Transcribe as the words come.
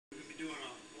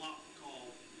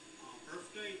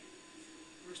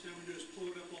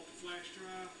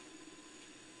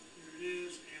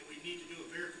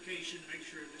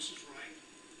sure this is right.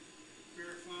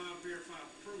 Verify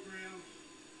program,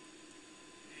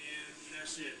 and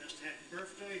that's it. That's the happy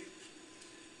birthday.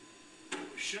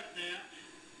 We shut that.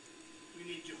 We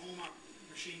need to home our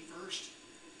machine first.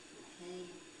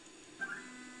 Home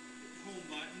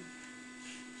button.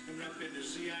 It's coming up in the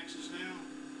Z-axis now,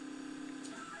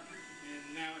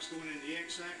 and now it's going in the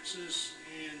X-axis,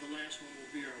 and the last one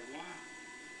will be our Y.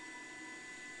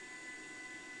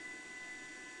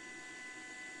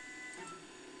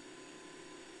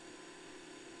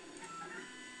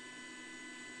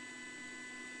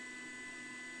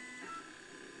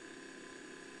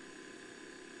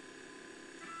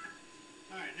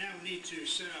 Alright, now we need to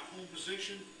set our home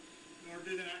position. In order to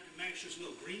do that, I can mash this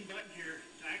little green button here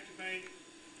to activate,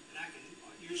 and I can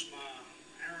use my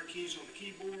arrow keys on the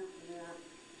keyboard or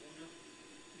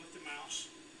with the mouse.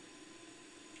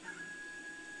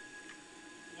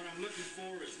 What I'm looking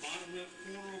for is bottom left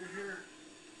corner over here.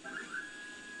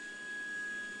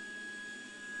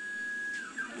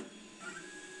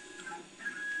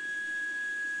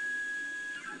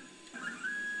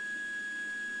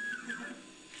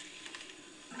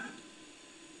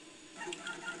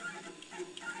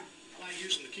 I like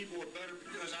using the keyboard better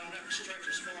because I don't have to stretch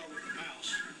as far with the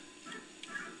mouse.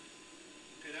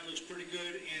 Okay, that looks pretty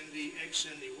good in the X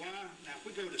and the Y. Now if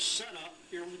we go to setup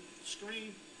here on the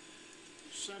screen,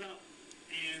 setup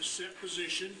and set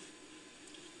position,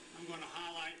 I'm going to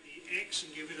highlight the X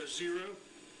and give it a 0,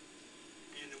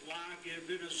 and the Y give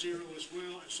it a 0 as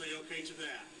well, and say OK to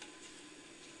that.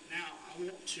 Now I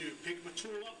want to pick my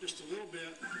tool up just a little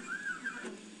bit,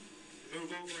 move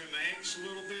over in my X a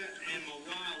little bit and my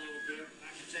Y a little bit.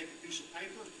 I can take a piece of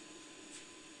paper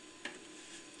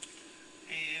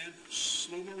and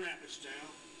slow my rapids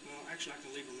down. Well, actually I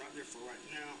can leave them right there for right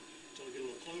now until I get a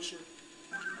little closer.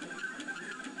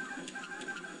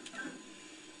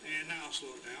 And now I'll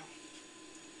slow it down.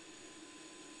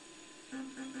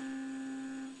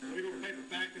 Wiggle the paper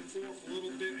back and forth a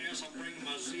little bit as I'm bringing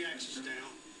my Z-axis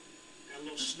down. Got a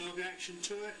little snug action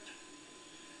to it.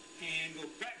 And go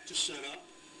back to setup.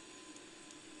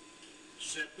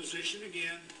 Set position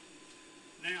again.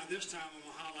 Now this time I'm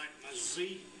going to highlight my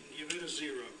Z and give it a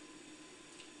 0.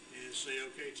 And say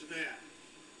OK to that.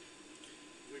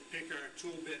 We pick our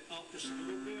tool bit up just a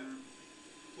little bit.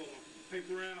 Pull the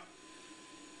paper out.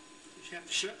 You have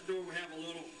to shut the door. We have a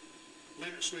little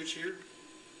limit switch here.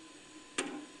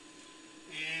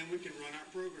 And we can run our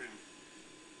program.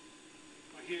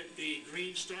 I hit the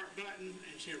green start button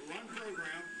and hit run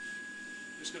program.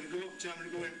 It's going to go up, tell me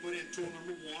to go ahead and put in tool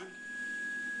number 1.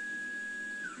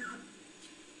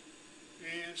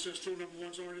 And since tool number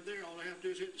 1's already there, all I have to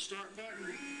do is hit the start button.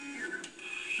 And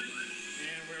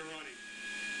we're running.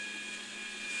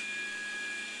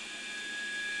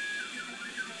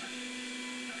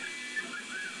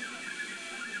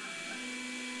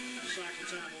 Cycle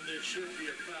time on this should be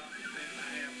about a minute and a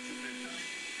half, 2 minutes.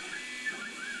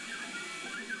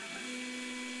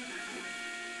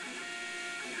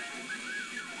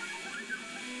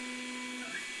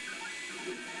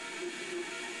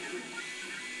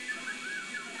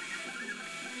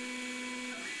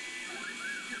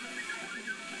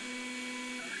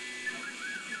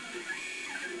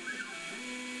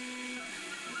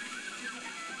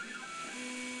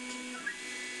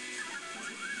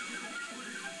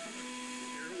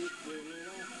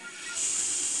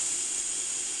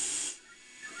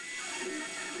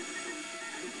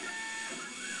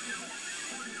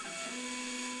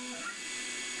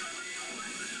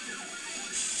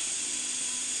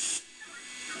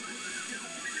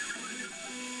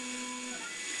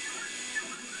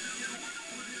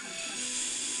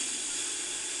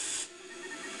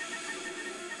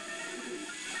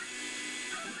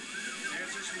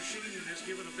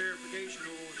 Give it a verification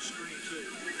over the screen too.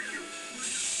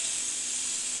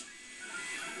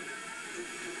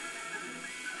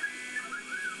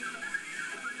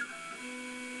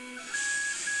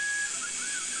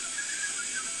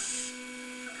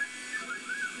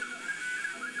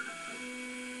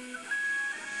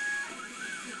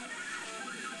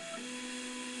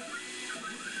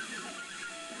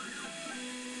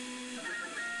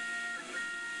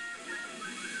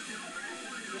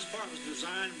 This part was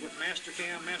designed with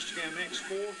Mastercam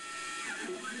X4.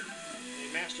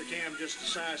 And Mastercam just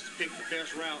decides to pick the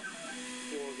best route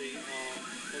for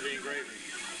the engraving.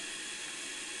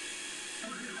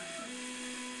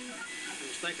 I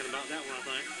was thinking about that one, I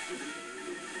think.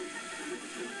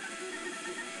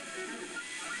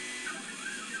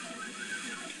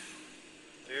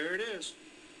 There it is.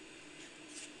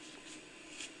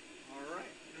 All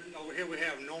right. Over here we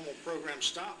have normal program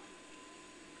stop.